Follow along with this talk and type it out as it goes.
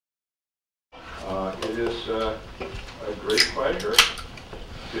is a great pleasure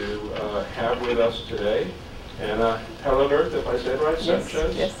to have with us today Ana Gelabert, if I said right,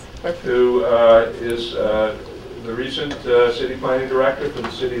 Sanchez, yes, who is the recent city planning director for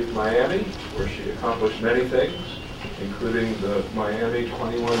the city of Miami, where she accomplished many things, including the Miami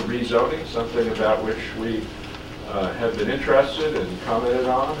 21 rezoning, something about which we have been interested and commented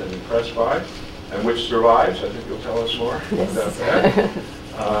on and impressed by, and which survives. I think you'll tell us more about that.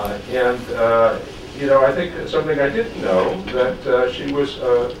 You know, I think something I didn't know, that she was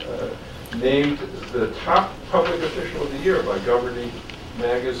named the top public official of the year by Governing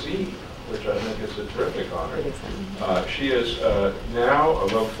Magazine, which I think is a terrific honor. She is now a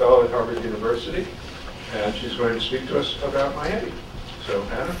Loeb Fellow at Harvard University, and she's going to speak to us about Miami. So,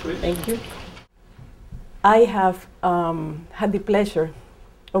 Ana, please. Thank you. I have had the pleasure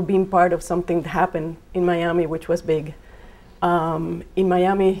of being part of something that happened in Miami, which was big. In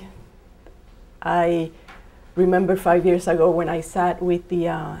Miami, I remember 5 years ago when I sat with the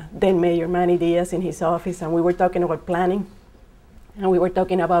then Mayor Manny Diaz in his office, and we were talking about planning, and we were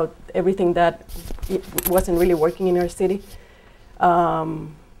talking about everything that wasn't really working in our city.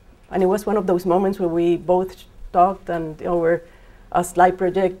 And it was one of those moments where we both talked and over a slide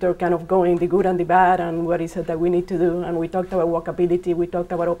projector kind of going the good and the bad and what is it that we need to do. And we talked about walkability, we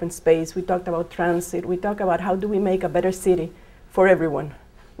talked about open space, we talked about transit, we talked about how do we make a better city for everyone,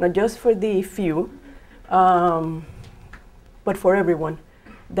 not just for the few, but for everyone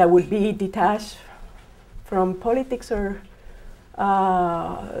that would be detached from politics, or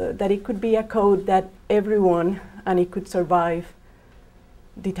that it could be a code that everyone, and it could survive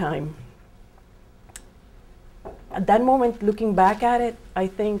the time. At that moment, looking back at it, I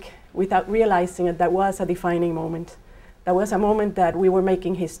think without realizing it, that was a defining moment. That was a moment that we were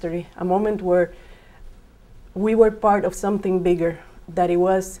making history, a moment where we were part of something bigger, that it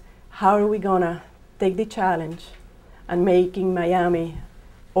was how are we gonna take the challenge and making Miami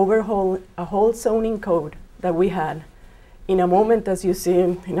overhaul a whole zoning code that we had in a moment, as you see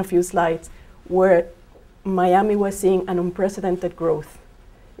in a few slides, where Miami was seeing an unprecedented growth.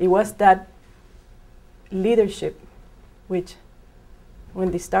 It was that leadership, which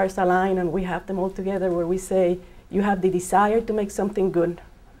when the stars align and we have them all together, where we say you have the desire to make something good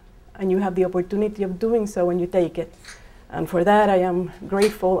and you have the opportunity of doing so and you take it. And for that I am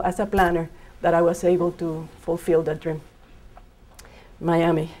grateful as a planner that I was able to fulfill that dream.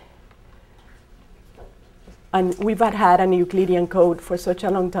 Miami. And we've had a Euclidean code for such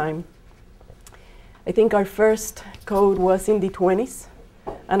a long time. I think our first code was in the 20s.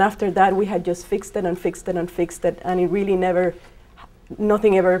 And after that, we had just fixed it and fixed it and fixed it, and it really never,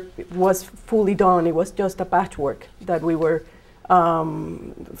 nothing ever was fully done. It was just a patchwork that we were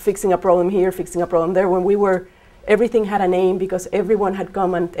fixing a problem here, fixing a problem there. When we were, everything had a name because everyone had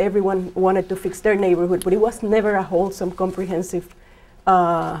come and everyone wanted to fix their neighborhood, but it was never a wholesome, comprehensive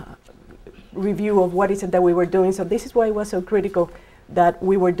review of what is it that we were doing. So this is why it was so critical that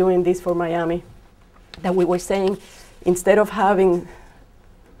we were doing this for Miami, that we were saying, instead of having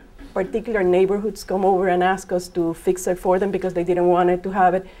particular neighborhoods come over and ask us to fix it for them because they didn't want it to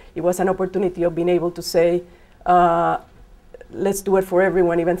have it, it was an opportunity of being able to say, let's do it for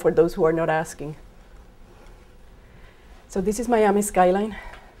everyone, even for those who are not asking. So this is Miami skyline.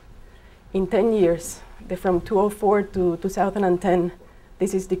 In 10 years, from 2004 to 2010,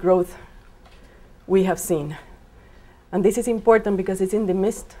 this is the growth we have seen. And this is important because it's in the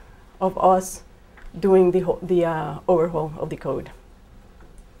midst of us doing the overhaul of the code.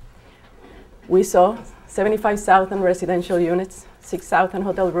 We saw 75,000 residential units, 6,000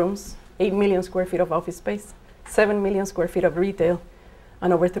 hotel rooms, 8 million square feet of office space, 7 million square feet of retail,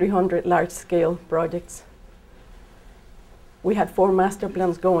 and over 300 large-scale projects. We had 4 master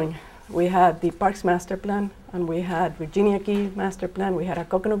plans going. We had the Parks Master Plan, and we had Virginia Key Master Plan, we had a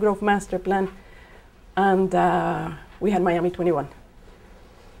Coconut Grove Master Plan, and we had Miami 21.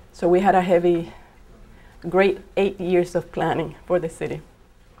 So we had a heavy, great 8 years of planning for the city.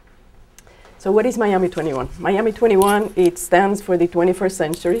 So what is Miami 21? Miami 21, it stands for the 21st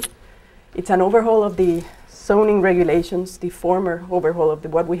century. It's an overhaul of the zoning regulations, the former overhaul of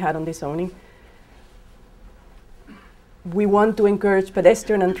what we had on the zoning. We want to encourage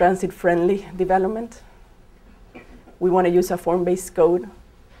pedestrian and transit-friendly development. We want to use a form-based code,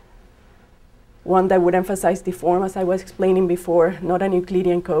 one that would emphasize the form, as I was explaining before, not an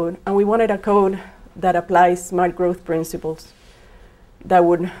Euclidean code. And we wanted a code that applies smart growth principles, that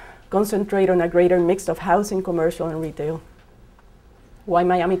would concentrate on a greater mix of housing, commercial, and retail. Why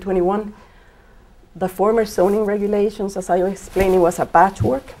Miami 21? The former zoning regulations, as I was explaining, was a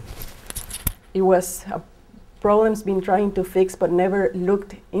patchwork. It was problems been trying to fix but never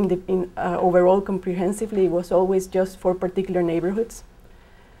looked overall comprehensively. It was always just for particular neighborhoods.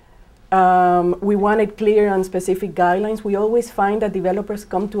 We wanted clear and specific guidelines. We always find that developers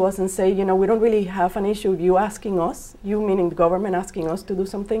come to us and say, you know, we don't really have an issue with you asking us, you meaning the government asking us to do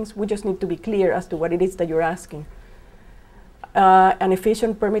some things. We just need to be clear as to what it is that you're asking. An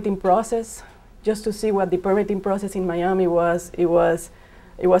efficient permitting process. Just to see what the permitting process in Miami was, it was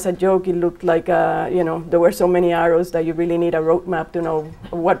a joke. It looked like, you know, there were so many arrows that you really need a roadmap to know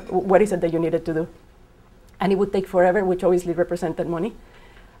what is it that you needed to do. And it would take forever, which obviously represented money.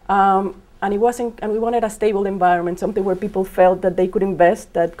 And we wanted a stable environment, something where people felt that they could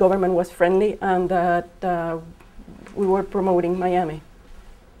invest, that government was friendly, and that we were promoting Miami.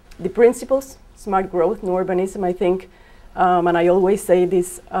 The principles, smart growth, new urbanism, I think, and I always say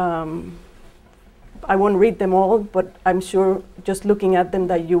this, I won't read them all, but I'm sure just looking at them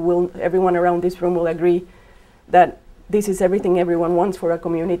that everyone around this room will agree that this is everything everyone wants for a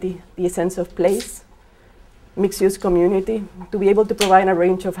community, the sense of place, mixed-use community, to be able to provide a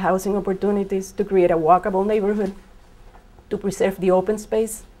range of housing opportunities, to create a walkable neighborhood, to preserve the open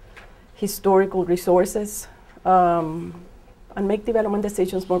space, historical resources, and make development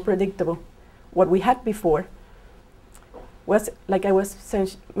decisions more predictable. What we had before was, like I was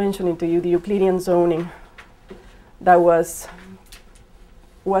mentioning to you, the Euclidean zoning that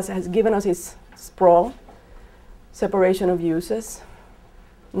has given us its sprawl, separation of uses,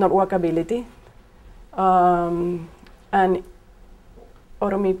 not walkability, and an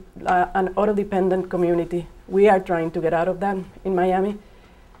auto-dependent community. We are trying to get out of that in Miami.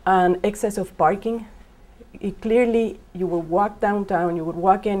 And excess of parking. Clearly, you would walk downtown, you would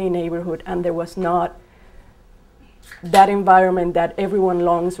walk any neighborhood, and there was not that environment that everyone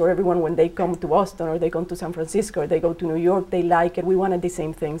longs, or everyone, when they come to Boston or they come to San Francisco or they go to New York, they like it. We wanted the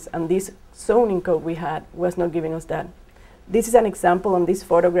same things, and this zoning code we had was not giving us that. This is an example on this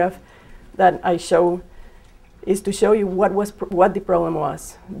photograph that I show, is to show you what the problem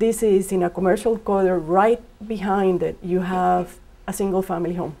was. This is in a commercial corridor. Right behind it, you have a single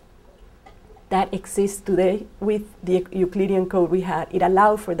family home. That exists today with the Euclidean code we had. It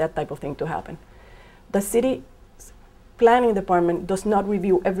allowed for that type of thing to happen. The city planning department does not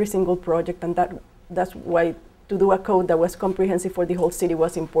review every single project, and that's why to do a code that was comprehensive for the whole city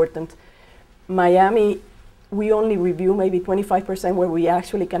was important. Miami, we only review maybe 25% where we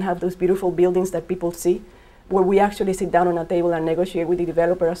actually can have those beautiful buildings that people see, where we actually sit down on a table and negotiate with the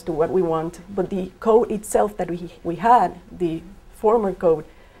developer as to what we want. But the code itself that we had, the former code,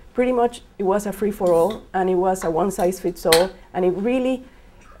 pretty much it was a free-for-all, and it was a one-size-fits-all, and it really,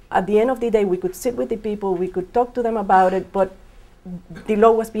 at the end of the day, we could sit with the people, we could talk to them about it, but the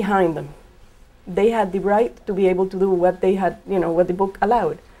law was behind them. They had the right to be able to do what they had, what the book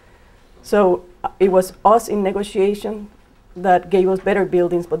allowed. So it was us in negotiation that gave us better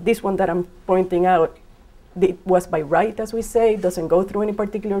buildings, but this one that I'm pointing out, it was by right, as we say, it doesn't go through any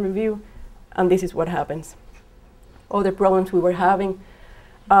particular review, and this is what happens. Other problems we were having.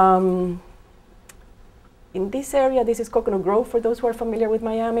 In this area, this is Coconut Grove, for those who are familiar with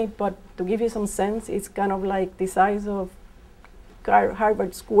Miami, but to give you some sense, it's kind of like the size of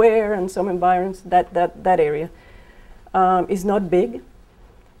Harvard Square and some environs, that area. Is not big.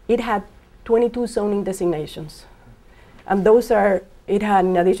 It had 22 zoning designations. And those are, it had,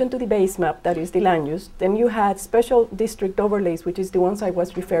 in addition to the base map, that is the land use, then you had special district overlays, which is the ones I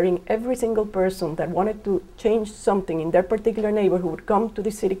was referring. Every single person that wanted to change something in their particular neighborhood would come to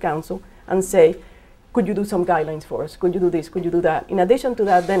the city council and say, could you do some guidelines for us? Could you do this? Could you do that? In addition to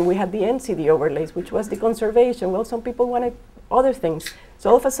that, then we had the NCD overlays, which was the conservation. Well, some people wanted other things. So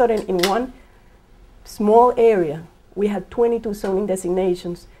all of a sudden, in one small area, we had 22 zoning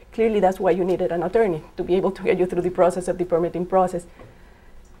designations. Clearly, that's why you needed an attorney to be able to get you through the process of the permitting process.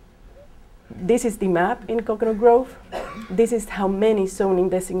 This is the map in Coconut Grove. This is how many zoning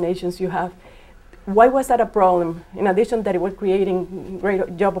designations you have. Why was that a problem? In addition that it was creating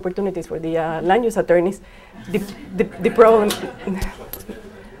great job opportunities for the land use attorneys, the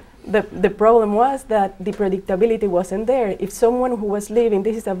problem was that the predictability wasn't there. If someone who was living,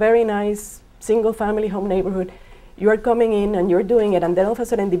 this is a very nice single family home neighborhood, you are coming in and you're doing it, and then all of a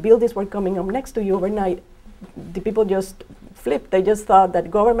sudden the buildings were coming up next to you overnight, the people just flipped. They just thought that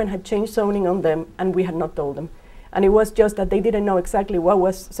government had changed zoning on them and we had not told them. And it was just that they didn't know exactly what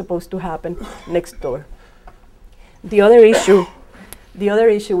was supposed to happen next door. The other issue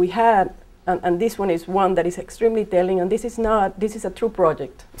we had, and this one is one that is extremely telling, and this is a true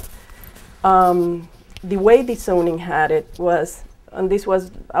project. The way the zoning had it was, and this was,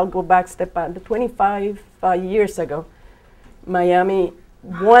 I'll go back 25 years ago, Miami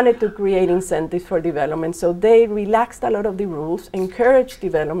wanted to create incentives for development. So they relaxed a lot of the rules, encouraged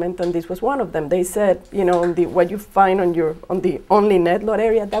development, and this was one of them. They said, you know, what you find on the only net lot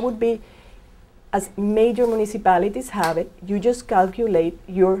area, that would be, as major municipalities have it, you just calculate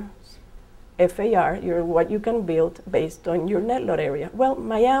your FAR, what you can build based on your net lot area. Well,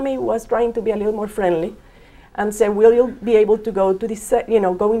 Miami was trying to be a little more friendly and said, will you be able to go to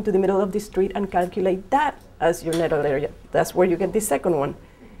the, go into the middle of the street and calculate that as your net lot area? That's where you get the second one.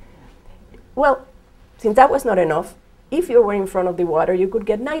 Well, since that was not enough, if you were in front of the water, you could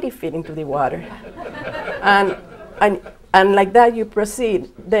get 90 feet into the water. and like that you proceed.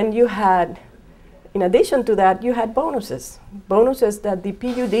 Then you had, in addition to that, you had bonuses. Bonuses that the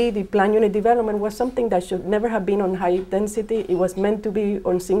PUD, the Plan Unit Development, was something that should never have been on high density. It was meant to be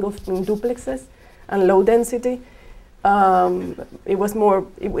on duplexes and low density. It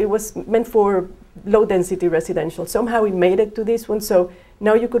was meant for low density residential. Somehow we made it to this one, so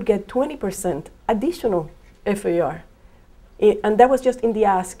now you could get 20% additional FAR. And that was just in the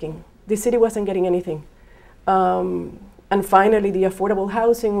asking. The city wasn't getting anything. And finally, the affordable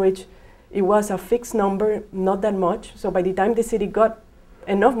housing, which it was a fixed number, not that much. So by the time the city got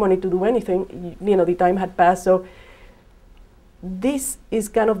enough money to do anything, the time had passed. So this is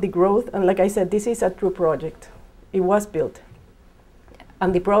kind of the growth. And like I said, this is a true project. It was built.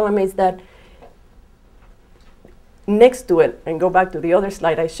 And the problem is that next to it, and go back to the other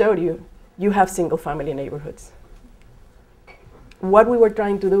slide I showed you, you have single-family neighborhoods. What we were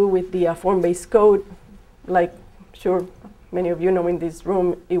trying to do with the form-based code, like sure many of you know in this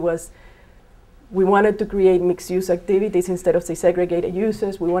room, we wanted to create mixed-use activities instead of segregated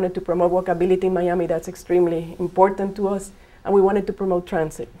uses. We wanted to promote walkability in Miami. That's extremely important to us. And we wanted to promote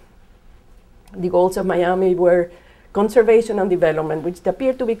transit. The goals of Miami were conservation and development, which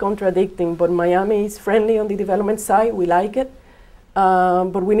appear to be contradicting, but Miami is friendly on the development side. We like it.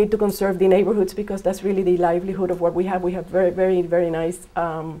 But we need to conserve the neighborhoods because that's really the livelihood of what we have. We have very, very, very nice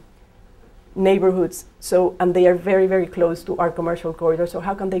neighborhoods. And they are very, very close to our commercial corridor. So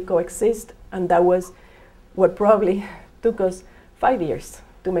how can they coexist? And that was what probably took us 5 years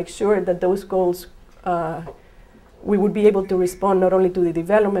to make sure that those goals, we would be able to respond not only to the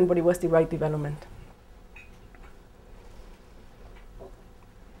development, but it was the right development.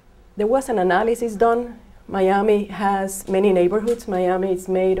 There was an analysis done. Miami has many neighborhoods. Miami is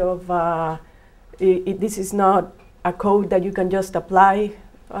made of, this is not a code that you can just apply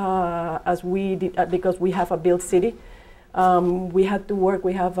as we did, because we have a built city. We had to work,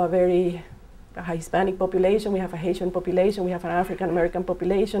 we have a Hispanic population, we have a Haitian population, we have an African American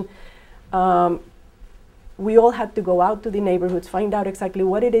population. We all had to go out to the neighborhoods, find out exactly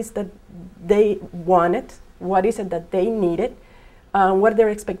what it is that they wanted, what is it that they needed, what are their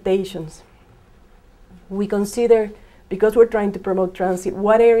expectations. We consider, because we're trying to promote transit,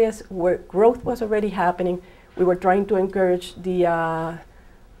 what areas where growth was already happening. We were trying to encourage the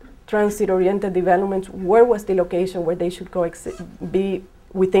transit-oriented developments. Where was the location where they should be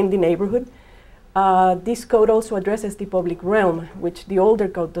within the neighborhood? This code also addresses the public realm, which the older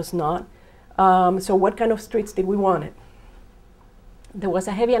code does not. So what kind of streets did we want it? There was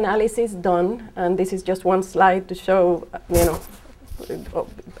a heavy analysis done, and this is just one slide to show,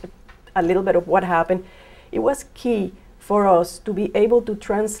 a little bit of what happened. It was key for us to be able to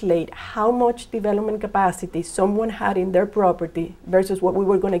translate how much development capacity someone had in their property versus what we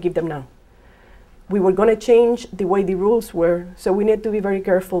were going to give them now. We were going to change the way the rules were, so we need to be very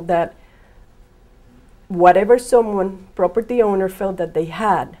careful that whatever property owner felt that they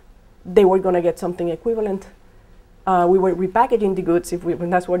had, they were going to get something equivalent. We were repackaging the goods,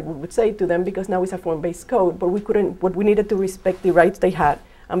 and that's what we would say to them, because now it's a form-based code, but we needed to respect the rights they had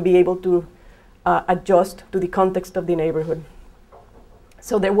and be able to adjust to the context of the neighborhood.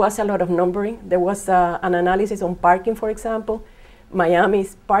 So there was a lot of numbering. There was an analysis on parking, for example.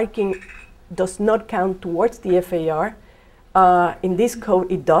 Miami's parking does not count towards the FAR. In this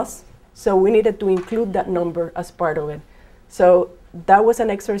code, it does. So we needed to include that number as part of it. So that was an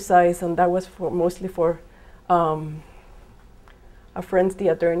exercise, and that was mostly for our friends, the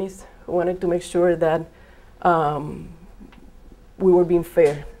attorneys, who wanted to make sure that we were being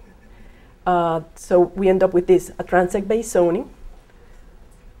fair. So we end up with this, a transect-based zoning.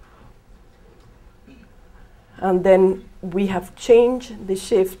 And then we have changed the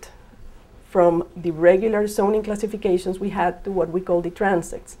shift from the regular zoning classifications we had to what we call the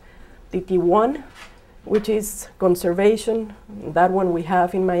transects. The T1, which is conservation, that one we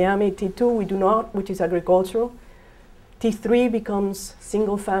have in Miami. T2 we do not, which is agricultural. T3 becomes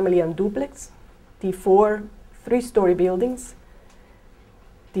single family and duplex. T4, 3-story buildings.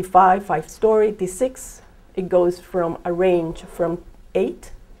 T5, 5-story. T6, it goes from a range from T68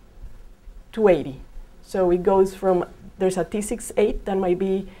 to 80. So it goes from, there's a T68 that might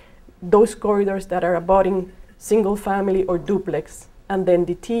be those corridors that are abutting single family or duplex, and then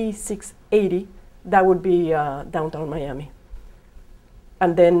the T680, that would be downtown Miami.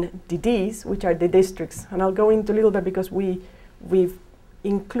 And then the Ds, which are the districts, and I'll go into a little bit because we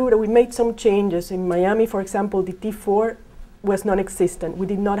made some changes. In Miami, for example, the T4 was non-existent. We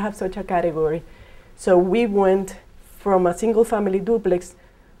did not have such a category. So we went from a single family duplex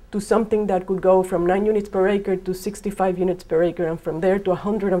to something that could go from 9 units per acre to 65 units per acre, and from there to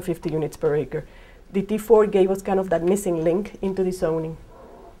 150 units per acre. The T4 gave us kind of that missing link into the zoning.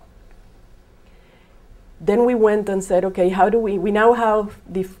 Then we went and said, okay, how do we now have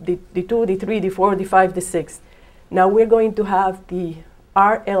the 2, the 3, the 4, the 5, the 6. Now we're going to have the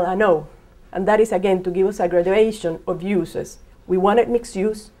R, L, and O. And that is, again, to give us a graduation of uses. We wanted mixed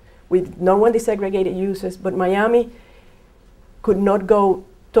use. We did not want desegregated uses, but Miami could not go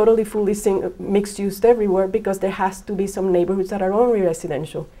totally fully mixed use everywhere because there has to be some neighborhoods that are only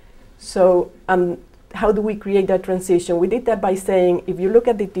residential. So how do we create that transition? We did that by saying, if you look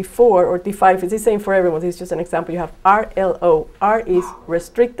at the T4 or T5, it's the same for everyone. It's just an example. You have R, L, O. R is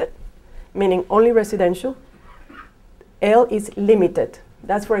restricted, meaning only residential. L is limited.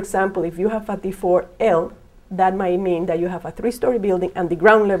 That's, for example, if you have a T4L, that might mean that you have a 3-story building and the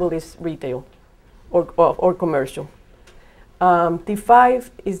ground level is retail or commercial.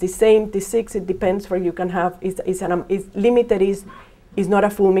 T5 is the same. T6, it depends where you can have. Limited is not a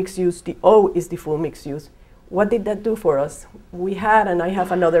full mixed use. The O is the full mixed use. What did that do for us? We had, and I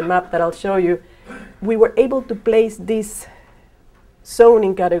have another map that I'll show you, we were able to place these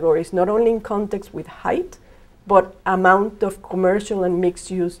zoning categories not only in context with height, but amount of commercial and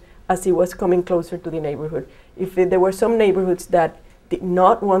mixed use as it was coming closer to the neighborhood. If there were some neighborhoods that did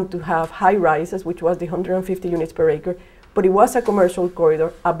not want to have high rises, which was the 150 units per acre, but it was a commercial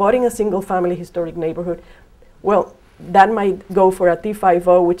corridor abutting a single family historic neighborhood, well, that might go for a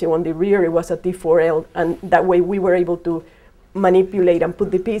T50, which on the rear it was a T4L, and that way we were able to manipulate and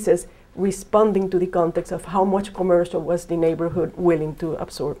put the pieces responding to the context of how much commercial was the neighborhood willing to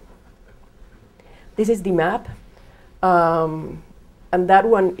absorb. This is the map, and that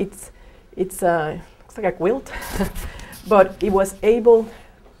one, it's looks like a quilt, but it was able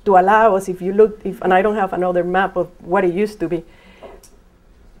to allow us, if you look, and I don't have another map of what it used to be,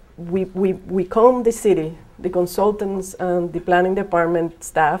 we combed the city, the consultants and the planning department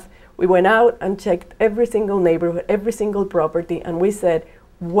staff. We went out and checked every single neighborhood, every single property, and we said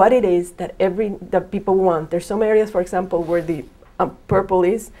what it is that people want. There's some areas, for example, where the purple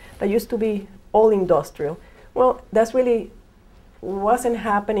is, that used to be all industrial. Well, that's really wasn't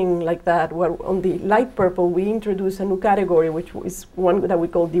happening like that. Well, on the light purple, we introduced a new category, which is one that we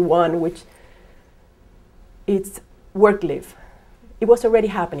call D1, which it's work-live. It was already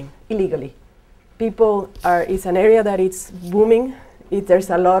happening illegally. It's an area that it's booming. There's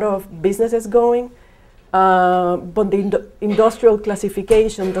a lot of businesses going, but the industrial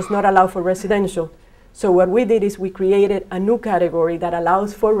classification does not allow for residential. So what we did is we created a new category that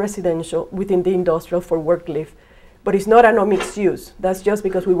allows for residential within the industrial for work-live. But it's not a no mixed use. That's just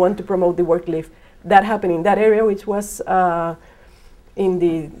because we want to promote the work-live. That happened in that area, which was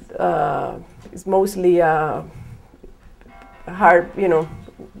it's mostly hard,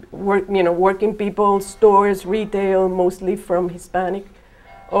 working people, stores, retail, mostly from Hispanic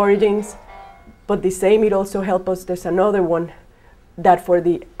origins. But the same, it also helped us. There's another one that for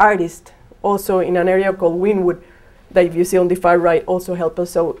the artist, also in an area called Wynwood, that if you see on the far right, also help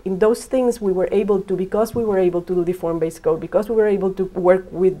us. So in those things, we were able to, because we were able to do the form-based code, because we were able to work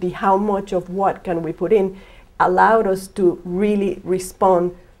with the how much of what can we put in, allowed us to really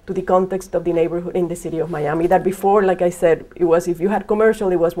respond to the context of the neighborhood in the city of Miami. That before, like I said, it was if you had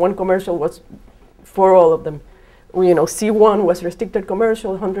commercial, it was one commercial was for all of them. C1 was restricted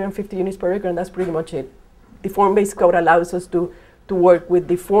commercial, 150 units per acre, and that's pretty much it. The form-based code allows us to work with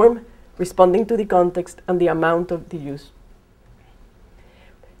the form, responding to the context and the amount of the use.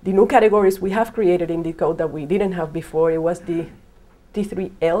 The new categories we have created in the code that we didn't have before, it was the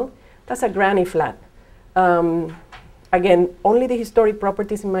T3L. That's a granny flat. Again, only the historic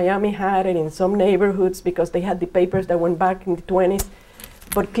properties in Miami had it, in some neighborhoods, because they had the papers that went back in the 20s.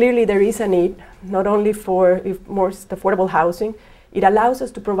 But clearly there is a need, not only for more affordable housing. It allows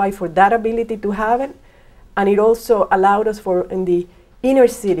us to provide for that ability to have it, and it also allowed us for, in the inner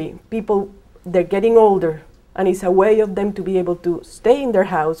city, people, they're getting older, and it's a way of them to be able to stay in their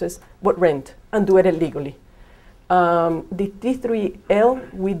houses, but rent, and do it illegally. The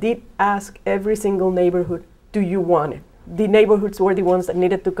T3L, we did ask every single neighborhood, do you want it? The neighborhoods were the ones that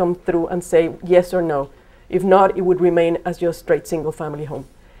needed to come through and say yes or no. If not, it would remain as just straight single-family home.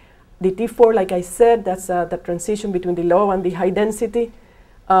 The T4, like I said, that's the transition between the low and the high density.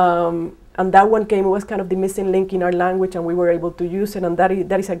 And that one came, it was kind of the missing link in our language, and we were able to use it, and that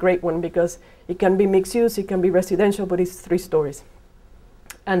is a great one because it can be mixed use, it can be residential, but it's 3 stories.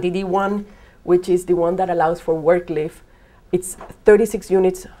 And the D1, which is the one that allows for work live, it's 36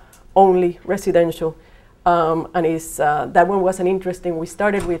 units only residential, and that one was an interesting, we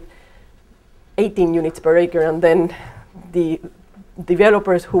started with 18 units per acre, and then the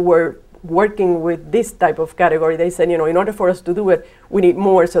developers who were working with this type of category, they said, in order for us to do it, we need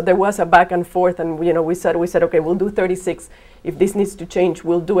more. So there was a back and forth, and we said, okay, we'll do 36. If this needs to change,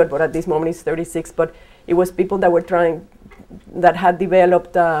 we'll do it. But at this moment, it's 36. But it was people that were that had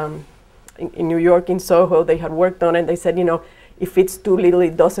developed in New York, in Soho. They had worked on it. They said, if it's too little,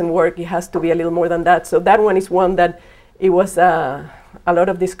 it doesn't work. It has to be a little more than that. So that one is one that it was a lot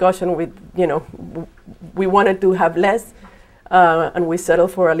of discussion with. We wanted to have less. And we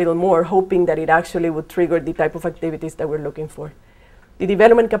settled for a little more, hoping that it actually would trigger the type of activities that we're looking for. The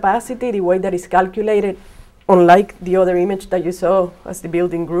development capacity, the way that is calculated, unlike the other image that you saw as the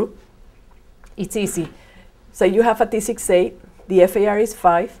building grew, it's easy. So you have a T68, the FAR is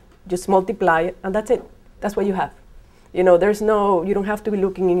 5, just multiply it, and that's it. That's what you have. You don't have to be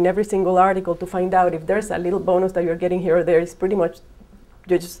looking in every single article to find out if there's a little bonus that you're getting here or there. It's pretty much,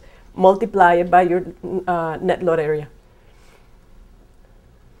 you just multiply it by your net lot area.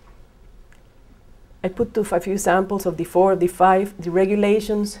 I put a few samples of the 4, the 5. The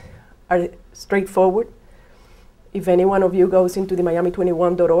regulations are straightforward. If any one of you goes into the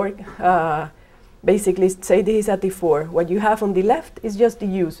miami21.org, basically say this is at the 4. What you have on the left is just the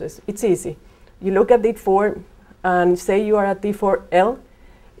uses. It's easy. You look at the 4 and say you are at T4L,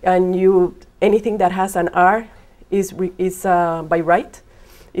 and anything that has an R is by right.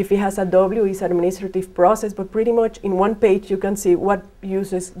 If it has a W, it's an administrative process, but pretty much in one page you can see what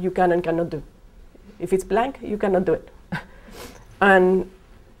uses you can and cannot do. If it's blank, you cannot do it. And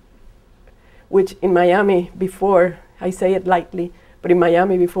which in Miami before, I say it lightly, but in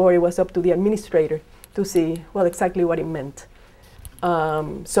Miami before it was up to the administrator to see, well, exactly what it meant.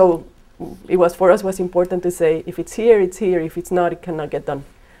 So for us was important to say, if it's here, it's here. If it's not, it cannot get done.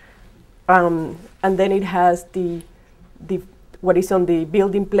 And then it has what is on the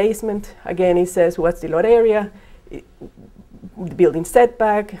building placement. Again, it says what's the lot area, the building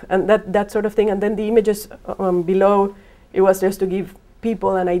setback, and that sort of thing. And then the images below, it was just to give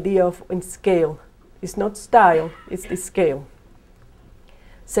people an idea of in scale. It's not style, it's the scale.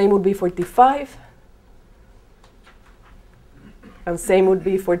 Same would be for T5, and same would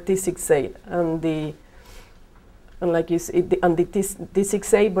be for T68. And like you see, on the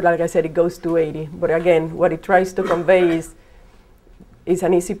T68, but like I said, it goes to 80. But again, what it tries to convey is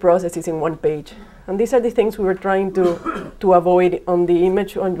an easy process, it's in one page. And these are the things we were trying to avoid on the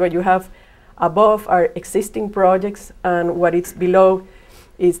image. On what you have above are existing projects, and what is below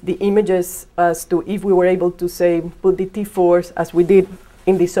is the images as to if we were able to say, put the T4s as we did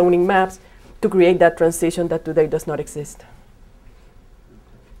in the zoning maps to create that transition that today does not exist.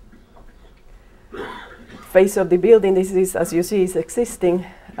 Face of the building, this is, as you see, is existing.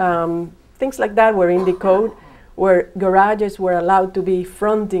 Things like that were in the code, where garages were allowed to be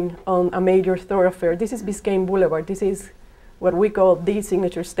fronting on a major thoroughfare. This is Biscayne Boulevard. This is what we call the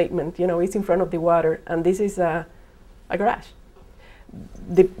signature statement. It's in front of the water, and this is a garage.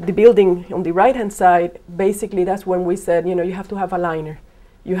 The building on the right-hand side, basically that's when we said, you have to have a liner.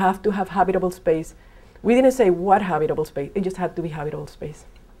 You have to have habitable space. We didn't say what habitable space. It just had to be habitable space.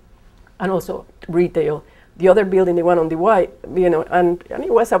 And also retail. The other building, the one on the right, and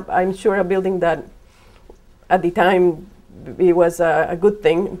it was, I'm sure, a building that at the time it was a good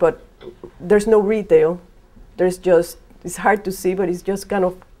thing, but there's no retail. There's just, it's hard to see, but it's just kind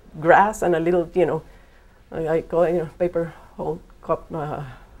of grass and a little, I call it, paper hole cup.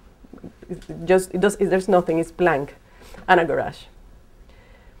 There's nothing, it's blank, and a garage.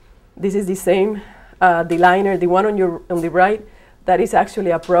 This is the same, the liner, the one on the right, that is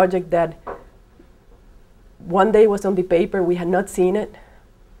actually a project that one day was on the paper, we had not seen it,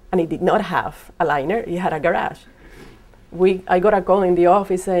 and it did not have a liner, it had a garage. I got a call in the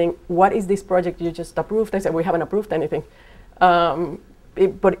office saying, what is this project you just approved? I said, we haven't approved anything.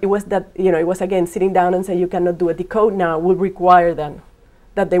 But it was that, it was again sitting down and saying, you cannot do it. The code now will require then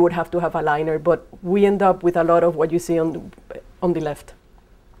that they would have to have a liner, but we end up with a lot of what you see on the left.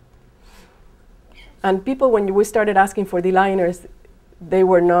 And people, when we started asking for the liners, they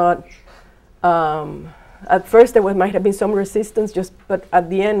were not, at first there might have been some resistance, but at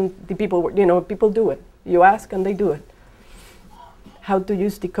the end, the people were, people do it. You ask and they do it. How to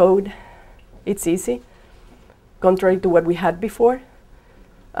use the code, it's easy. contrary to what we had before.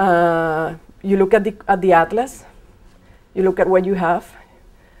 You look at the atlas, you look at what you have,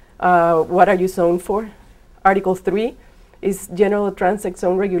 what are you zoned for. Article 3 is general transect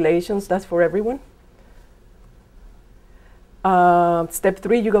zone regulations, that's for everyone. Step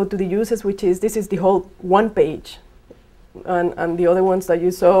 3, you go to the uses, which is, this is the whole one page. And the other ones that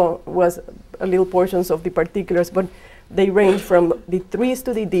you saw was a little portions of the particulars, but they range from the 3s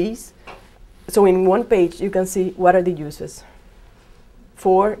to the Ds. So in one page, you can see what are the uses.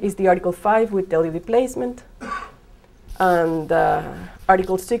 4 is the Article 5, we tell you the placement. And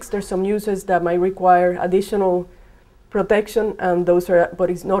Article 6, there's some uses that might require additional protection, and those are, but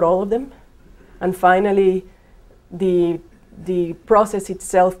it's not all of them. And finally, the process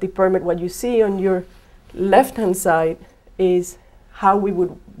itself, the permit, what you see on your left-hand side is how we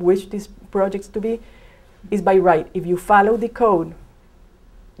would wish these projects to be, is by right. If you follow the code,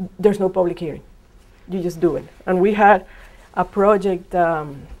 there's no public hearing. You just do it. And we had a project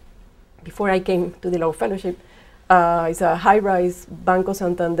before I came to the Law Fellowship. It's a high-rise Banco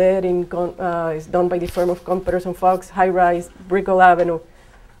Santander. It's done by the firm of Competers & Fox, high-rise, Brickell Avenue,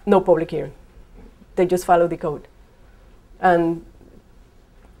 no public hearing. They just follow the code. And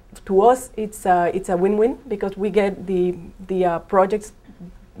to us, it's a win-win because we get the projects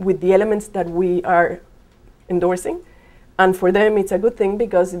with the elements that we are endorsing. And for them, it's a good thing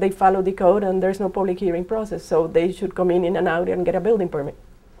because they follow the code and there's no public hearing process. So they should come in and out and get a building permit.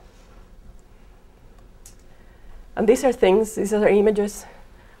 And these are things, these are images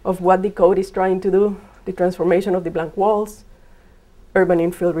of what the code is trying to do, the transformation of the blank walls, urban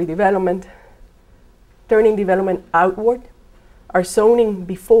infill redevelopment, turning development outward. Our zoning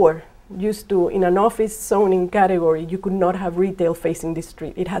before used to, in an office zoning category, you could not have retail facing the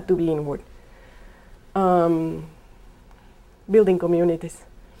street. It had to be inward. Building communities.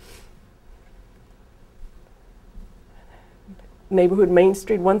 Neighborhood Main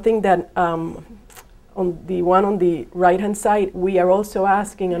Street, one thing that on the one on the right-hand side, we are also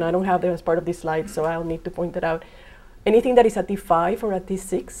asking, and I don't have them as part of this slide, so I'll need to point it out. Anything that is a T5 or a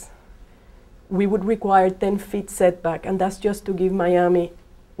T6, we would require 10 feet setback, and that's just to give Miami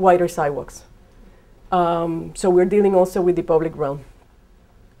wider sidewalks. So we're dealing also with the public realm.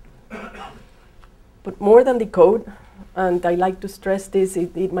 But more than the code, and I like to stress this,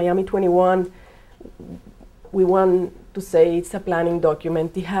 Miami 21, we want to say it's a planning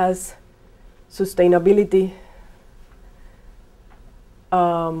document. It has sustainability.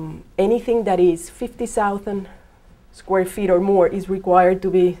 Anything that is 50,000 square feet or more is required to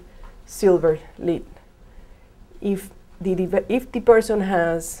be silver lit. If the person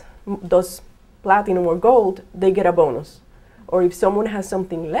does platinum or gold, they get a bonus. Or if someone has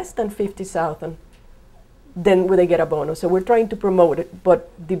something less than 50,000, then they get a bonus. So we're trying to promote it, but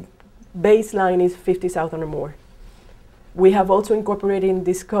the baseline is 50,000 or more. We have also incorporated in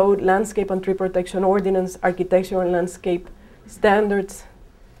this code landscape and tree protection ordinance, architectural and landscape standards,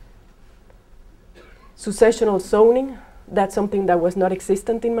 successional zoning. That's something that was not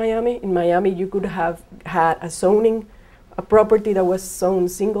existent in Miami. In Miami, you could have had a property that was zoned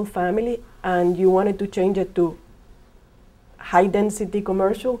single family, and you wanted to change it to high density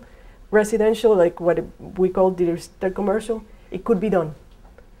commercial, residential, like what we call the commercial. It could be done.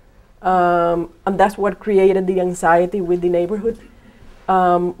 And that's what created the anxiety with the neighborhood.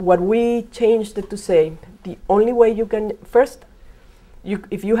 What we changed it to say, the only way you can, first,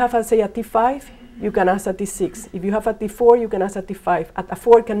 if you have, say, a T5, you can ask a T6. If you have a T4, you can ask a T5. A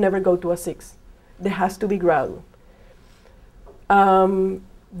 4 can never go to a 6. There has to be gradual.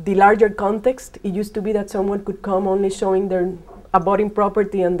 The larger context, it used to be that someone could come only showing their abutting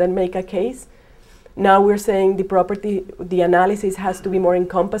property and then make a case. Now we're saying the analysis has to be more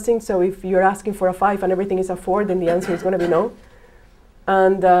encompassing. So if you're asking for a 5 and everything is a 4, then the answer is going to be no.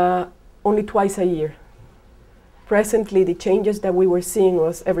 And only twice a year. Presently, the changes that we were seeing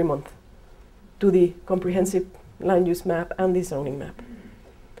was every month to the comprehensive land use map and the zoning map.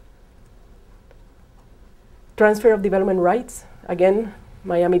 Transfer of development rights. Again,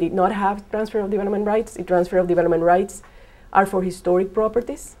 Miami did not have transfer of development rights. The transfer of development rights are for historic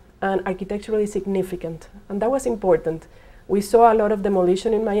properties and architecturally significant. And that was important. We saw a lot of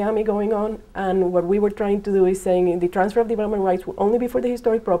demolition in Miami going on, and what we were trying to do is saying the transfer of development rights will only be for the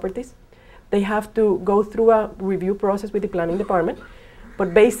historic properties. They have to go through a review process with the planning department,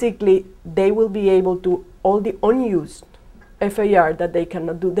 but basically they will be able to, all the unused FAR that they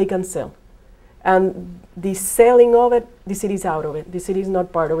cannot do, they can sell. And the selling of it, the city is out of it. The city is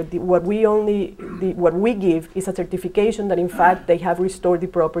not part of it. What we give is a certification that in fact they have restored the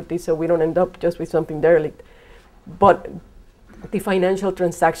property, so we don't end up just with something derelict. But the financial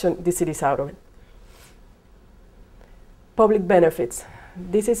transaction, the city is out of it. public benefits.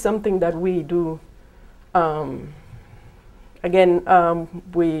 This is something that we do. Again,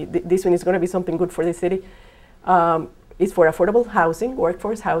 this one is going to be something good for the city. It's for affordable housing,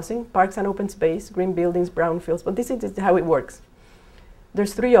 workforce housing, parks and open space, green buildings, brownfields, but this is how it works.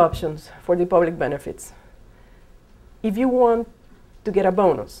 There's 3 options for the public benefits. If you want to get a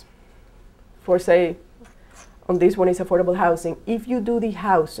bonus for, say, on this one is affordable housing, if you do the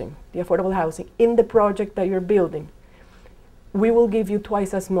housing, the affordable housing, in the project that you're building, we will give you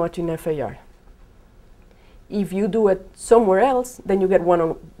twice as much in FAR. If you do it somewhere else, then you get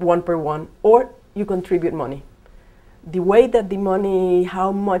one per one, or you contribute money. The way that the money,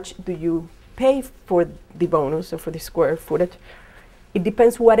 how much do you pay for the bonus or for the square footage, it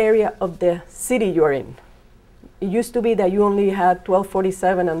depends what area of the city you're in. It used to be that you only had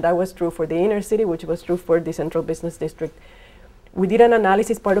 1247, and that was true for the inner city, which was true for the central business district. We did an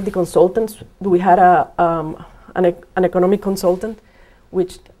analysis, part of the consultants. We had an economic consultant,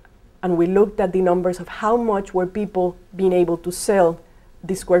 and we looked at the numbers of how much were people being able to sell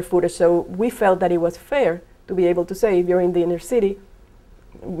the square footage. So we felt that it was fair to be able to say, if you're in the inner city,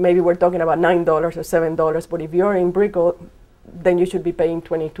 maybe we're talking about $9 or $7, but if you're in Brickell, then you should be paying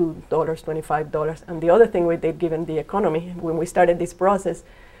 $22, $25. And the other thing we did, given the economy, when we started this process,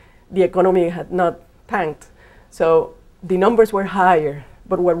 the economy had not tanked. So the numbers were higher,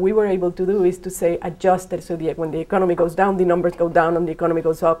 but what we were able to do is to say adjust it so when the economy goes down, the numbers go down, and the economy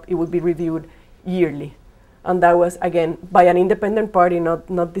goes up, it would be reviewed yearly. And that was, again, by an independent party, not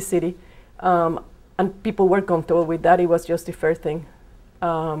the city. And people were comfortable with that. It was just the fair thing.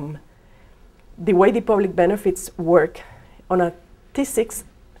 The way the public benefits work, on a T6,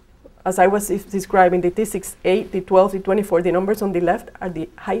 as I was describing, the T6, 8, the 12, the 24, the numbers on the left are the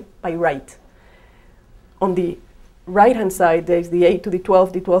height by right. On the right-hand side, there's the 8 to the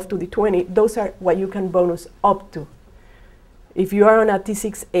 12 to the 20. Those are what you can bonus up to. If you are on a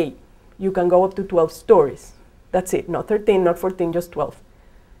T6, 8, you can go up to 12 stories. That's it, not 13, not 14, just 12.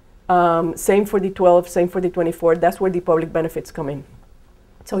 Same for the 12, same for the 24. That's where the public benefits come in.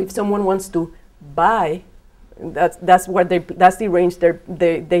 So if someone wants to buy, that's the range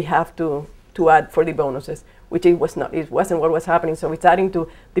they have to add for the bonuses, which it wasn't what was happening. So it's adding to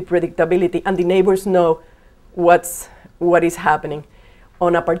the predictability, and the neighbors know what is happening.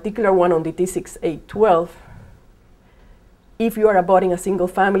 On a particular one, on the T6, 8, 12, if you are abutting a single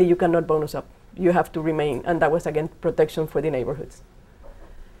family, you cannot bonus up. You have to remain, and that was, again, protection for the neighborhoods.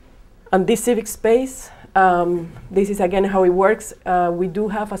 And this civic space, this is again how it works. We do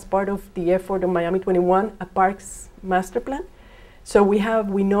have, as part of the effort on Miami 21, a parks master plan. So we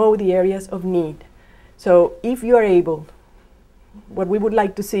know the areas of need. So if you are able, what we would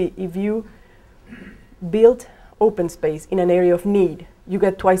like to see, if you build open space in an area of need, you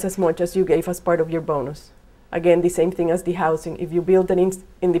get twice as much as you gave as part of your bonus. Again, the same thing as the housing. If you build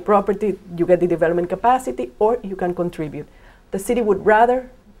in the property, you get the development capacity, or you can contribute. The city would rather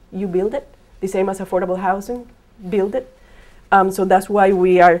you build it, the same as affordable housing, build it. So that's why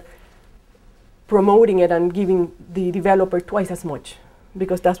we are promoting it and giving the developer twice as much,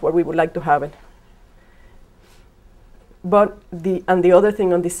 because that's what we would like to have it. But the other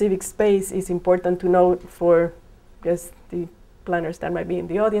thing on the civic space is important to note for just the planners that might be in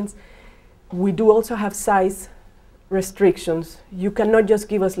the audience. We do also have size restrictions. You cannot just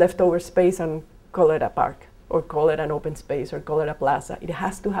give us leftover space and call it a park, or call it an open space, or call it a plaza. It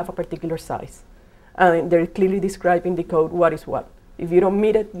has to have a particular size. And they're clearly described in the code what is what. If you don't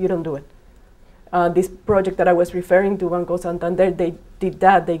meet it, you don't do it. This project that I was referring to, Banco Santander, they did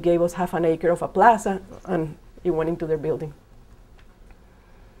that. They gave us 1/2 acre of a plaza, and it went into their building.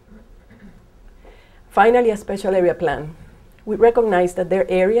 Finally, a special area plan. We recognize that there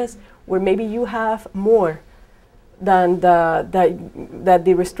are areas where maybe you have more than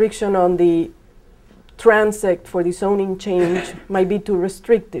the restriction on the transect for the zoning change might be too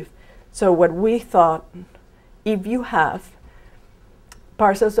restrictive. So what we thought, if you have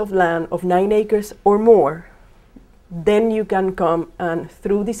parcels of land of 9 acres or more, then you can come and,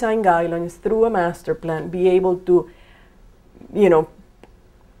 through design guidelines, through a master plan, be able to,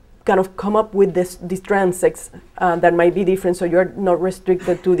 kind of come up with these transects that might be different, so you're not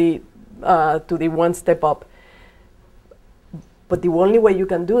restricted to the one step up. But the only way you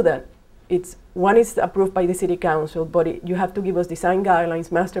can do that, one is approved by the city council, but you have to give us design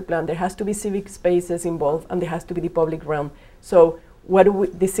guidelines, master plan. There has to be civic spaces involved, and there has to be the public realm. So what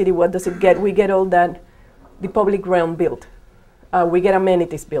does it get? We get all that, the public realm built. We get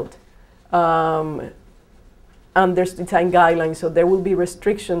amenities built. And there's design guidelines, so there will be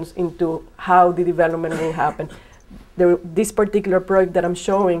restrictions into how the development will happen. This particular project that I'm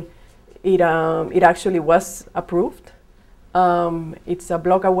showing, it actually was approved. It's a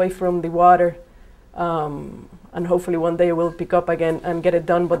block away from the water, and hopefully one day we'll pick up again and get it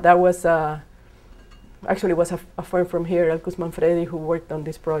done. But that was actually was a firm from here, El Guzman Freddy, who worked on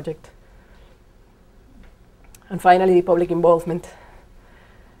this project. And finally, the public involvement.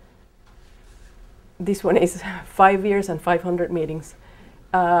 This one is 5 years and 500 meetings.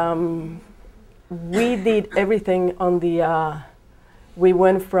 We did everything on the, we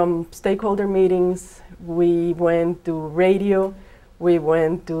went from stakeholder meetings, we went to radio, we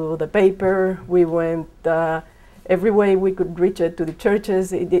went to the paper, we went every way we could reach it, to the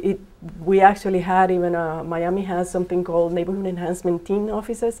churches. We actually had even, Miami has something called neighborhood enhancement team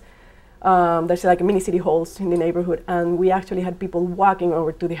offices. There's like mini city halls in the neighborhood, and we actually had people walking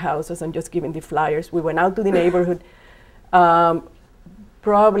over to the houses and just giving the flyers. We went out to the neighborhood,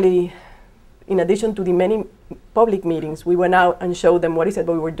 probably in addition to the many public meetings, we went out and showed them what is it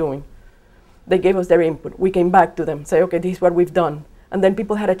that we were doing. They gave us their input. We came back to them, say, okay, this is what we've done. And then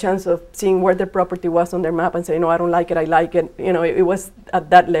people had a chance of seeing where their property was on their map and say, no, I don't like it, I like it. You know, it was at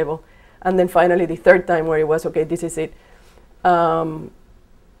that level. And then finally the third time where it was, okay, this is it. That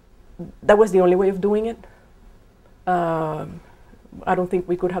was the only way of doing it. I don't think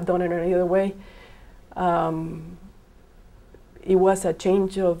we could have done it any other way. It was a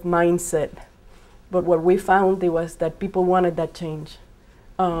change of mindset. But what we found was that people wanted that change.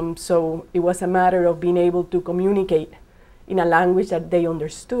 So it was a matter of being able to communicate in a language that they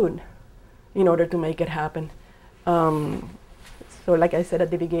understood in order to make it happen. So like I said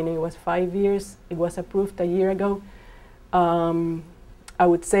at the beginning, it was 5 years. It was approved a year ago. I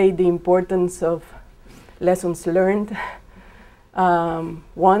would say the importance of lessons learned.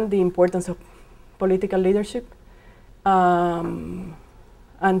 One, the importance of political leadership and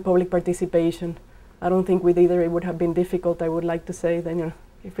public participation. I don't think with either it would have been difficult. I would like to say that, you know,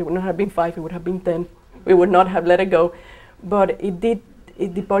 if it would not have been 5, it would have been 10. We would not have let it go. But the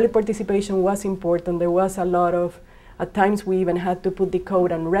public participation was important. There was a lot of, at times we even had to put the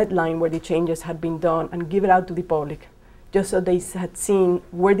code and red line where the changes had been done and give it out to the public, just so they had seen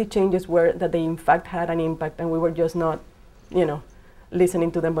where the changes were, that they in fact had an impact, and we were just not, you know,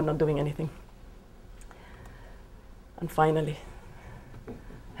 listening to them but not doing anything. And finally,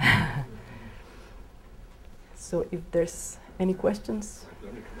 so if there's any questions.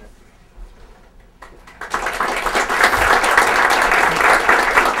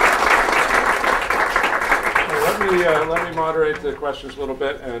 Let me moderate the questions a little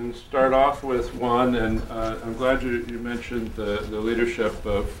bit and start off with one. And I'm glad you mentioned the leadership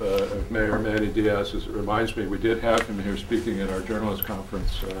of Mayor Manny Diaz. As it reminds me, we did have him here speaking at our journalist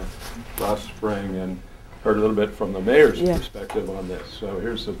conference last spring, and heard a little bit from the mayor's perspective on this. So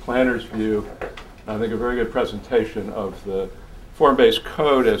here's the planner's view. I think a very good presentation of the form-based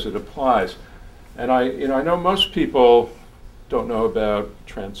code as it applies. And I know most people don't know about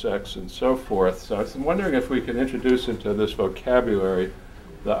transects and so forth. So I'm wondering if we can introduce into this vocabulary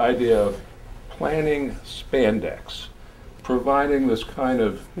the idea of planning spandex, providing this kind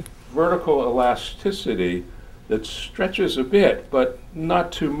of vertical elasticity that stretches a bit, but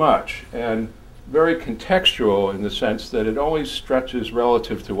not too much, and very contextual in the sense that it only stretches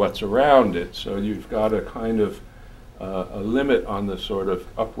relative to what's around it. So you've got a kind of a limit on the sort of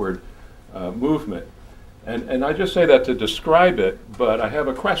upward movement. And I just say that to describe it, but I have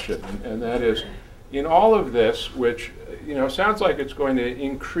a question, and that is, in all of this, which sounds like it's going to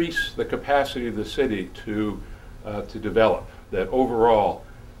increase the capacity of the city to develop, that overall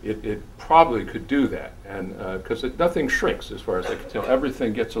it probably could do that, and because nothing shrinks as far as I can tell,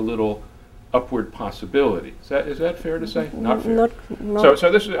 everything gets a little upward possibility. Is that fair to say? Not fair. Not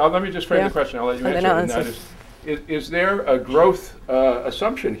so this is. Let me just frame the question. I'll let you answer. And that is there a growth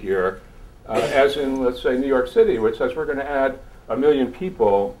assumption here? As in, let's say, New York City, which says we're going to add 1 million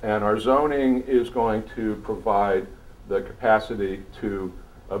people, and our zoning is going to provide the capacity to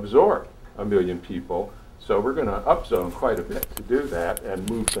absorb 1 million people. So we're going to upzone quite a bit to do that and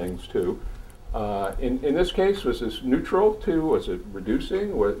move things too. In this case, was this neutral too? Was it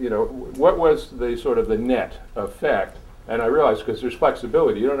reducing? What was the sort of the net effect? And I realize because there's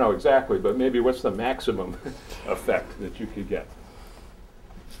flexibility, you don't know exactly, but maybe what's the maximum effect that you could get?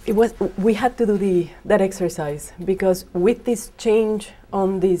 We had to do that exercise because with this change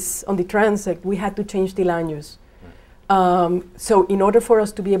on the transect, we had to change the land use. So in order for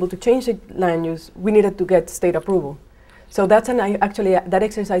us to be able to change the land use, we needed to get state approval. So that's actually that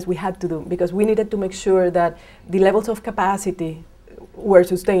exercise we had to do because we needed to make sure that the levels of capacity were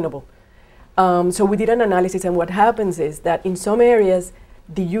sustainable. So we did an analysis, and what happens is that in some areas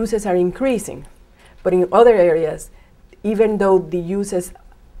the uses are increasing, but in other areas, even though the uses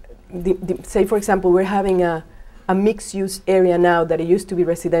say, for example, we're having a a mixed-use area now that it used to be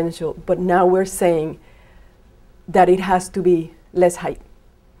residential, but now we're saying that it has to be less height.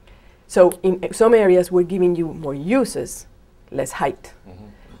 So in some areas, we're giving you more uses, less height.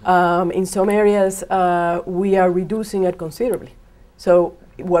 In some areas, we are reducing it considerably. So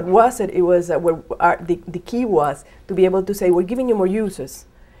what was it? It was the key was to be able to say, we're giving you more uses.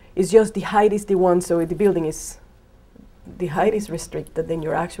 It's just the height is the one, so if the building is, the height is restricted, then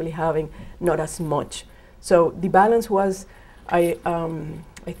you're actually having not as much. So the balance was, I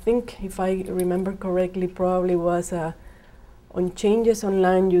think if I remember correctly, probably was on changes on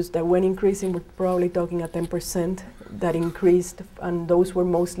land use that went increasing, we're probably talking at 10% that increased, and those were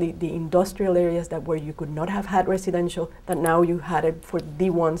mostly the industrial areas that where you could not have had residential, that now you had it for the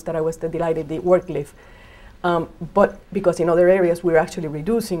ones that I was delighted the work live. But because in other areas we're actually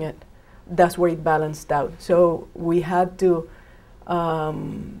reducing it, that's where it balanced out. So we had to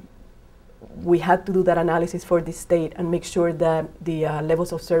do that analysis for the state and make sure that the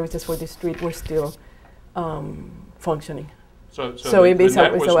levels of services for the street were still So functioning. the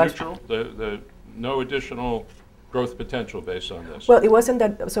net was neutral? The no additional growth potential based on this? Well, it wasn't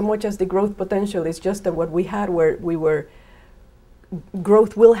that so much as the growth potential. It's just that what we had where we were,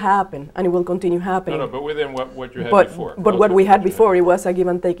 growth will happen and it will continue happening. No, but within what you had before. But what we had before, it was a give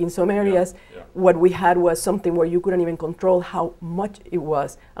and take in some areas. Yeah. What we had was something where you couldn't even control how much it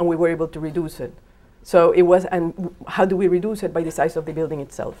was, and we were able to reduce it. So it was, and how do we reduce it? By the size of the building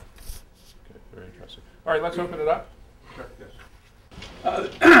itself. Okay, very interesting. All right, let's open it up. Sure, yes.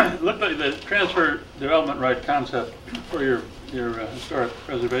 It looked like the transfer development right concept for your historic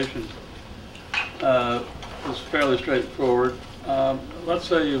preservation was fairly straightforward. Let's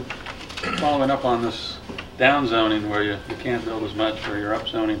say you, following up on this downzoning where you can't build as much, or you're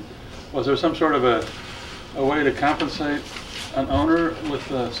upzoning, was there some sort of a way to compensate an owner with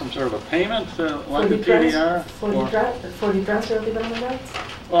some sort of a payment like the PDR? For the transfer of development rights?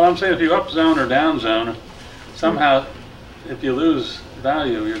 Well, I'm saying if you upzone or downzone, somehow if you lose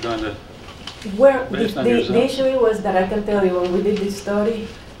value, you're going to, Well, based on the yourself. issue was that I can tell you when we did this study,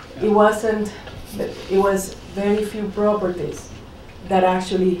 it was very few properties that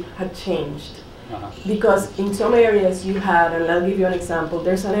actually had changed. Because in some areas you had, and I'll give you an example,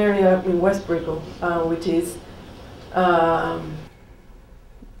 there's an area in West Brickell, which is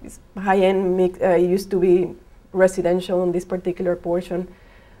high-end mix, it used to be residential in this particular portion.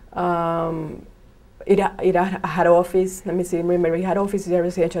 It had office, let me see, remember, it had office,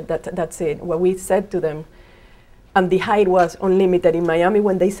 residential, that's it. What we said to them, and the height was unlimited. In Miami,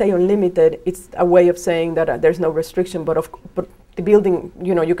 when they say unlimited, it's a way of saying that there's no restriction, but the building,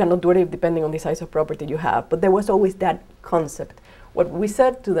 you cannot do it depending on the size of property you have. But there was always that concept. What we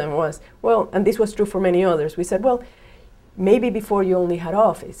said to them was, well, and this was true for many others, we said, well, maybe before you only had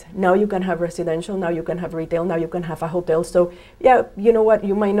office. Now you can have residential, now you can have retail, now you can have a hotel. So yeah, you know what,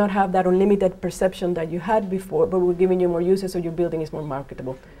 you might not have that unlimited perception that you had before, but we're giving you more uses so your building is more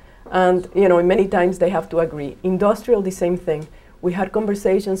marketable. And many times they have to agree. Industrial, the same thing. We had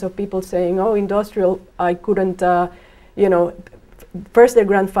conversations of people saying, oh, industrial, I couldn't, first they're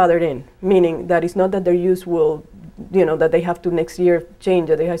grandfathered in, meaning that it's not that their use will, that they have to next year change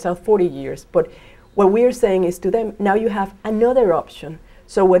it, they have 40 years. But what we're saying is to them, now you have another option.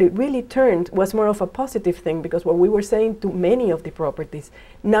 So what it really turned was more of a positive thing, because what we were saying to many of the properties,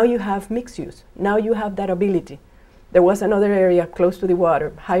 now you have mixed use, now you have that ability. There was another area close to the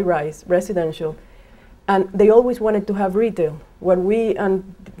water, high-rise, residential, and they always wanted to have retail.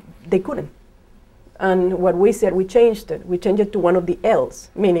 And they couldn't. And what we said, we changed it. We changed it to one of the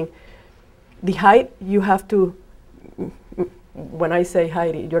L's, meaning the height you have to, when I say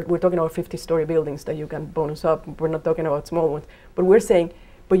height, we're talking about 50-story buildings that you can bonus up. We're not talking about small ones. But we're saying,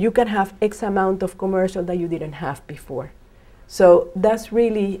 but you can have X amount of commercial that you didn't have before. So that's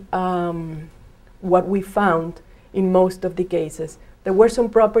really what we found in most of the cases. There were some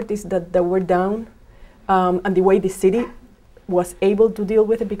properties that were down, and the way the city was able to deal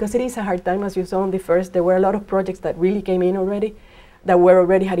with it, because it is a hard time, as you saw on the first, there were a lot of projects that really came in already, that were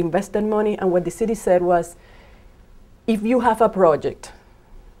already had invested money, and what the city said was, if you have a project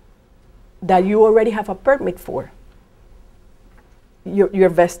that you already have a permit for,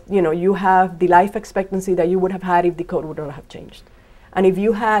 you have the life expectancy that you would have had if the code would not have changed. And if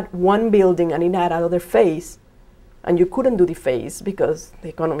you had one building and it had another phase, and you couldn't do the phase because the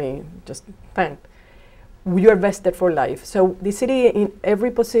economy just tanked, you're vested for life. So the city in every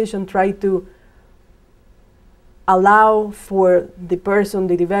position tried to allow for the person,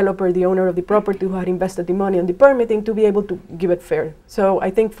 the developer, the owner of the property who had invested the money on the permitting to be able to give it fair. So I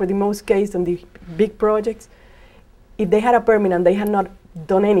think for the most case on the big projects, if they had a permit and they had not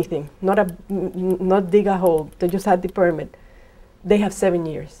done anything, not dig a hole, they just had the permit, they have 7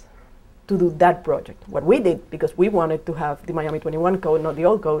 years to do that project. What we did, because we wanted to have the Miami 21 code, not the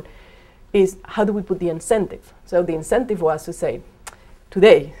old code, is how do we put the incentive? So the incentive was to say,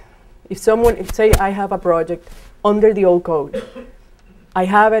 today, if say I have a project under the old code, I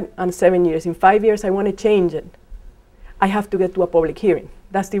have it on 7 years, in 5 years I want to change it, I have to get to a public hearing.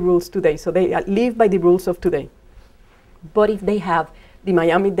 That's the rules today. So they live by the rules of today. But if they have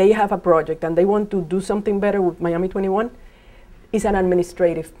they have a project and they want to do something better with Miami 21, it's an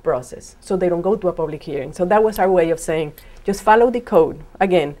administrative process. So they don't go to a public hearing. So that was our way of saying, just follow the code.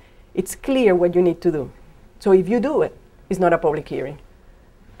 Again, it's clear what you need to do. So if you do it, it's not a public hearing.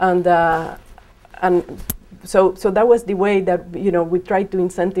 And so that was the way that we tried to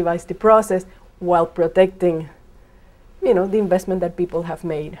incentivize the process while protecting the investment that people have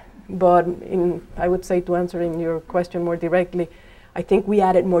made. But I would say, to answering your question more directly, I think we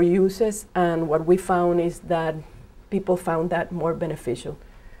added more uses, and what we found is that people found that more beneficial.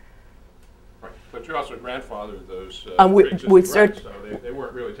 Right, but you also grandfathered those and we rights, so they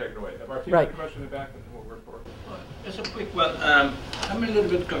weren't really taken away. Martina, right. Had a question in the back? We'll work for it. Just a quick one. I'm a little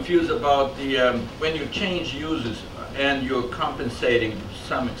bit confused about the when you change uses and you're compensating to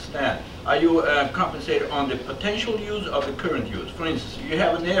some extent. Are you compensated on the potential use or the current use? For instance, you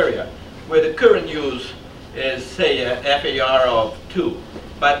have an area where the current use is, say, a FAR of 2,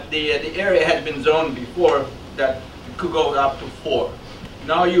 but the area had been zoned before that could go up to 4.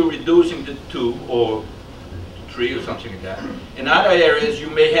 Now you're reducing to 2 or 3 or something like that. In other areas, you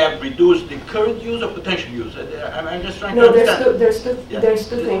may have reduced the current use or potential use. I'm just trying to understand. There's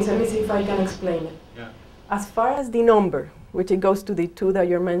two things. Let me see if I can explain it. Yeah. As far as the number, which it goes to the 2 that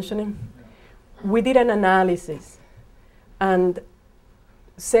you're mentioning, we did an analysis, and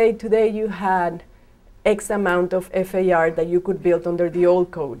say today you had X amount of FAR that you could build under the old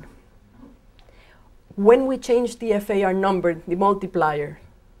code. When we changed the FAR number, the multiplier,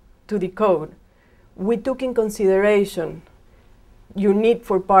 to the code, we took in consideration your need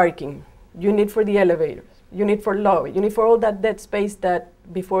for parking, your need for the elevators, your need for lobby, you need for all that dead space that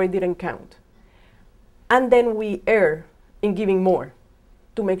before it didn't count. And then we err in giving more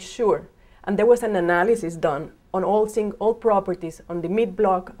to make sure. And there was an analysis done on all properties, on the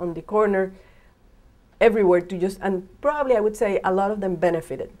mid-block, on the corner, everywhere and probably I would say a lot of them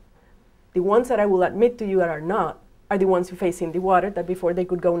benefited. The ones that I will admit to you that are not are the ones facing the water, that before they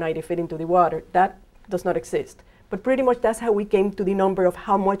could go 90 feet into the water. That does not exist. But pretty much that's how we came to the number of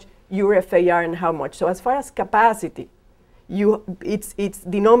how much your FAR and how much. So as far as capacity, it's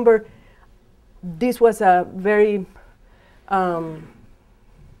the number. This was a very, the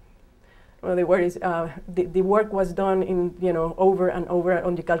word is, the work was done in, over and over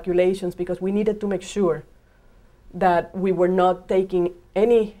on the calculations, because we needed to make sure that we were not taking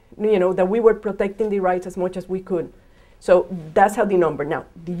any, that we were protecting the rights as much as we could. So that's how the number. Now,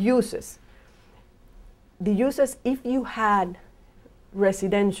 the uses, if you had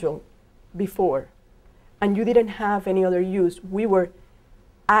residential before and you didn't have any other use, we were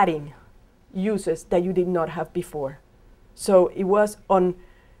adding uses that you did not have before. So it was on,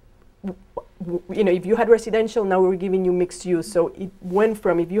 if you had residential, now we were giving you mixed use. So it went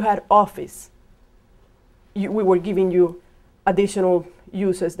from, if you had office, we were giving you additional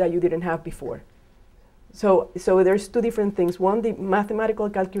uses that you didn't have before. So there's two different things. One, the mathematical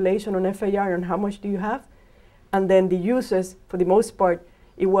calculation on FAR and how much do you have, and then the uses, for the most part,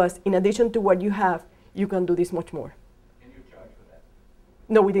 it was, in addition to what you have, you can do this much more. Can you charge for that?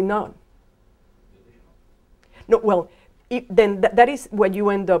 No, we did not. No, well, then that is what you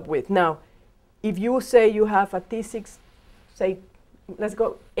end up with. Now, if you say you have a T6, say, let's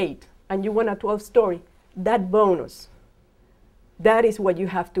go 8, and you want a 12-story, that bonus, that is what you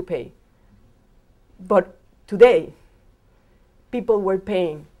have to pay. But today, people were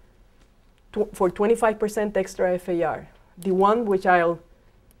paying for 25% extra FAR. The one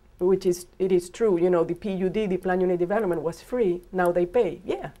it is true, the PUD, the Plan Unit Development, was free. Now they pay,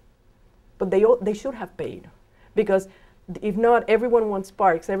 yeah. But they should have paid, because if not, everyone wants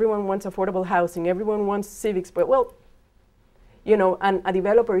parks, everyone wants affordable housing, everyone wants civics, but well, and a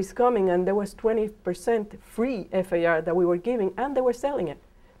developer is coming, and there was 20% free FAR that we were giving, and they were selling it.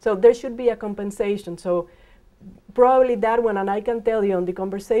 So there should be a compensation. So probably that one, and I can tell you on the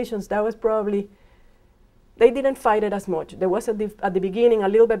conversations, that was probably, they didn't fight it as much. There was at the beginning a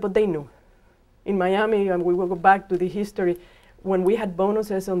little bit, but they knew. In Miami, and we will go back to the history, when we had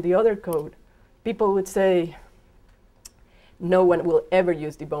bonuses on the other code, people would say, no one will ever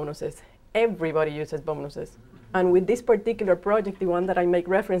use the bonuses. Everybody uses bonuses. And with this particular project, the one that I make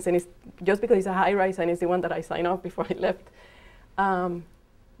reference in is just because it's a high-rise and it's the one that I signed off before I left,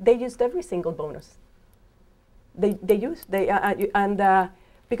 they used every single bonus.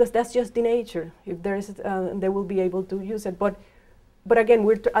 Because that's just the nature. If there is, they will be able to use it. But again,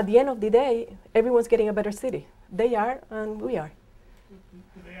 at the end of the day, everyone's getting a better city. They are, and we are.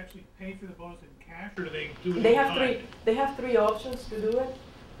 Do they actually pay for the bonus in cash, or do they do it They in have kind? they have three options to do it.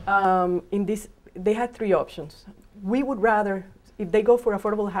 They had three options. We would rather, if they go for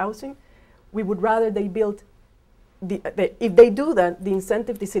affordable housing, we would rather they build. If they do that, the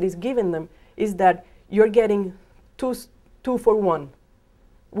incentive the city is giving them is that you're getting two for one.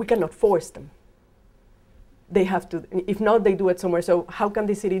 We cannot force them. They have to. If not, they do it somewhere. So how can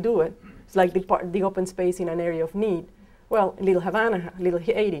the city do it? It's like the open space in an area of need. Well, Little Havana, Little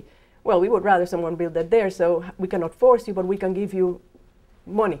Haiti. Well, we would rather someone build that there, so we cannot force you, but we can give you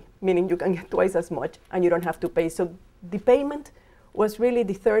money, meaning you can get twice as much, and you don't have to pay. So the payment was really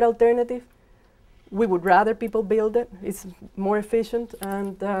the third alternative. We would rather people build it. It's more efficient,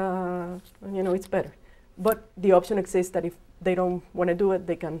 and it's better. But the option exists that if they don't want to do it,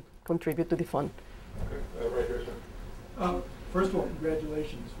 they can contribute to the fund. Okay, right here, sir. First of all,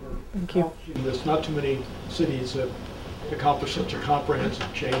 congratulations for Thank you. accomplishing this. Not too many cities have accomplished such a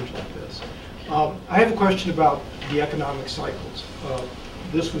comprehensive change like this. I have a question about the economic cycles.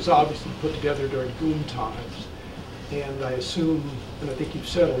 This was obviously put together during boom times, and I assume, and I think you've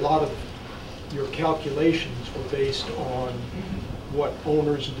said a lot of your calculations were based on what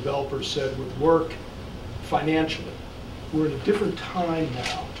owners and developers said would work financially. We're in a different time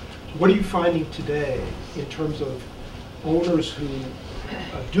now. What are you finding today in terms of owners who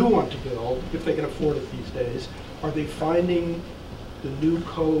do want to build, if they can afford it these days? Are they finding the new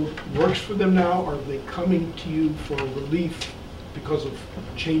code works for them now? Are they coming to you for relief because of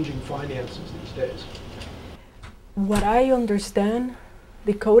changing finances these days? What I understand,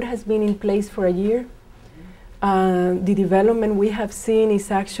 the code has been in place for a year. The development we have seen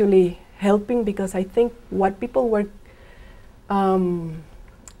is actually helping, because I think what people were,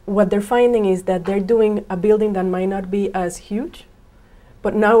 what they're finding is that they're doing a building that might not be as huge,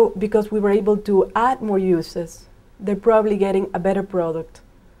 but now because we were able to add more uses, they're probably getting a better product,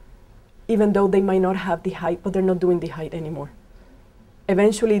 even though they might not have the height, but they're not doing the height anymore.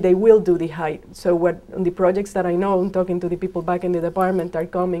 Eventually they will do the height. So what on the projects that I know, I'm talking to the people back in the department, are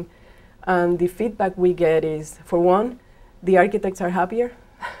coming, and the feedback we get is, for one, the architects are happier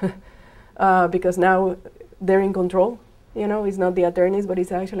because now they're in control. You know, it's not the attorneys, but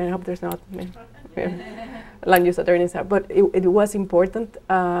it's actually, I hope there's not land use attorneys, but it was important.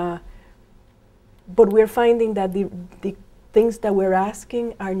 But we're finding that the things that we're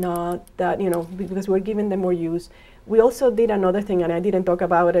asking are not that, because we're giving them more use. We also did another thing, and I didn't talk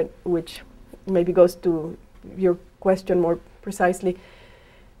about it, which maybe goes to your question more precisely.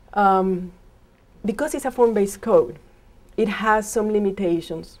 Because it's a form-based code, it has some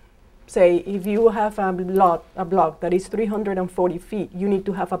limitations. Say, if you have a block that is 340 feet, you need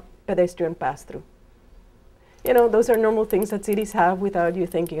to have a pedestrian pass-through. Those are normal things that cities have without you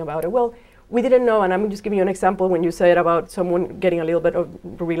thinking about it. Well, we didn't know, and I'm just giving you an example when you said about someone getting a little bit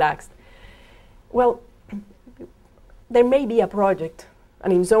relaxed. Well, there may be a project,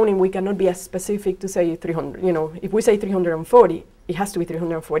 and in zoning we cannot be as specific to say 300. If we say 340, it has to be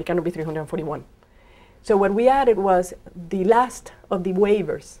 340, it cannot be 341. So what we added was the last of the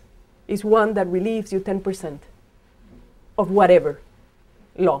waivers is one that relieves you 10% of whatever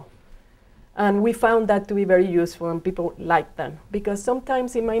law. And we found that to be very useful, and people like that. Because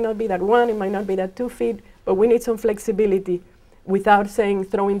sometimes it might not be that 1, it might not be that 2 feet, but we need some flexibility without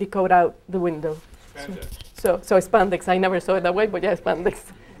throwing the code out the window. So spandex, I never saw it that way, but yeah,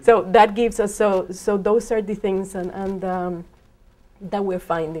 spandex. So that gives us, so those are the things and that we're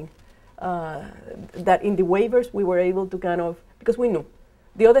finding. That in the waivers we were able to because we knew.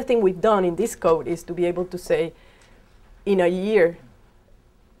 The other thing we've done in this code is to be able to say, in a year,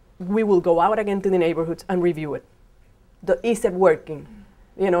 we will go out again to the neighborhoods and review it. Is it working?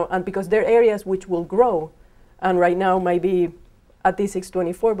 And because there are areas which will grow, and right now might be at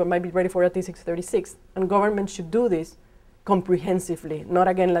T624, but might be ready for a T636. And government should do this comprehensively, not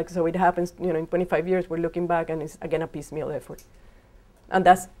again so it happens, in 25 years we're looking back and it's again a piecemeal effort. And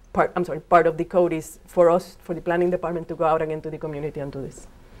that's part of the code is for us, for the planning department, to go out again to the community and do this.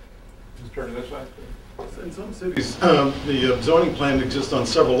 Just turn to this way. In some cities, the zoning plan exists on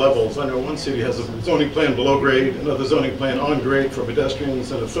several levels. I know one city has a zoning plan below grade, another zoning plan on grade for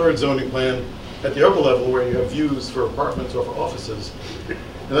pedestrians, and a third zoning plan at the upper level where you have views for apartments or for offices.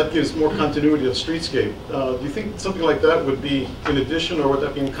 And that gives more continuity of streetscape. Do you think something like that would be in addition, or would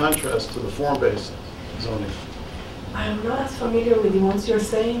that be in contrast to the form-based zoning? I'm not as familiar with the ones you're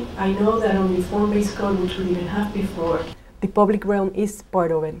saying. I know that on the form-based code, which we didn't have before, the public realm is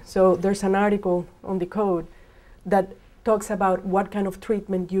part of it. So there's an article on the code that talks about what kind of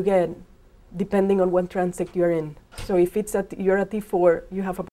treatment you get depending on what transect you're in. So if it's you're at T4, you have a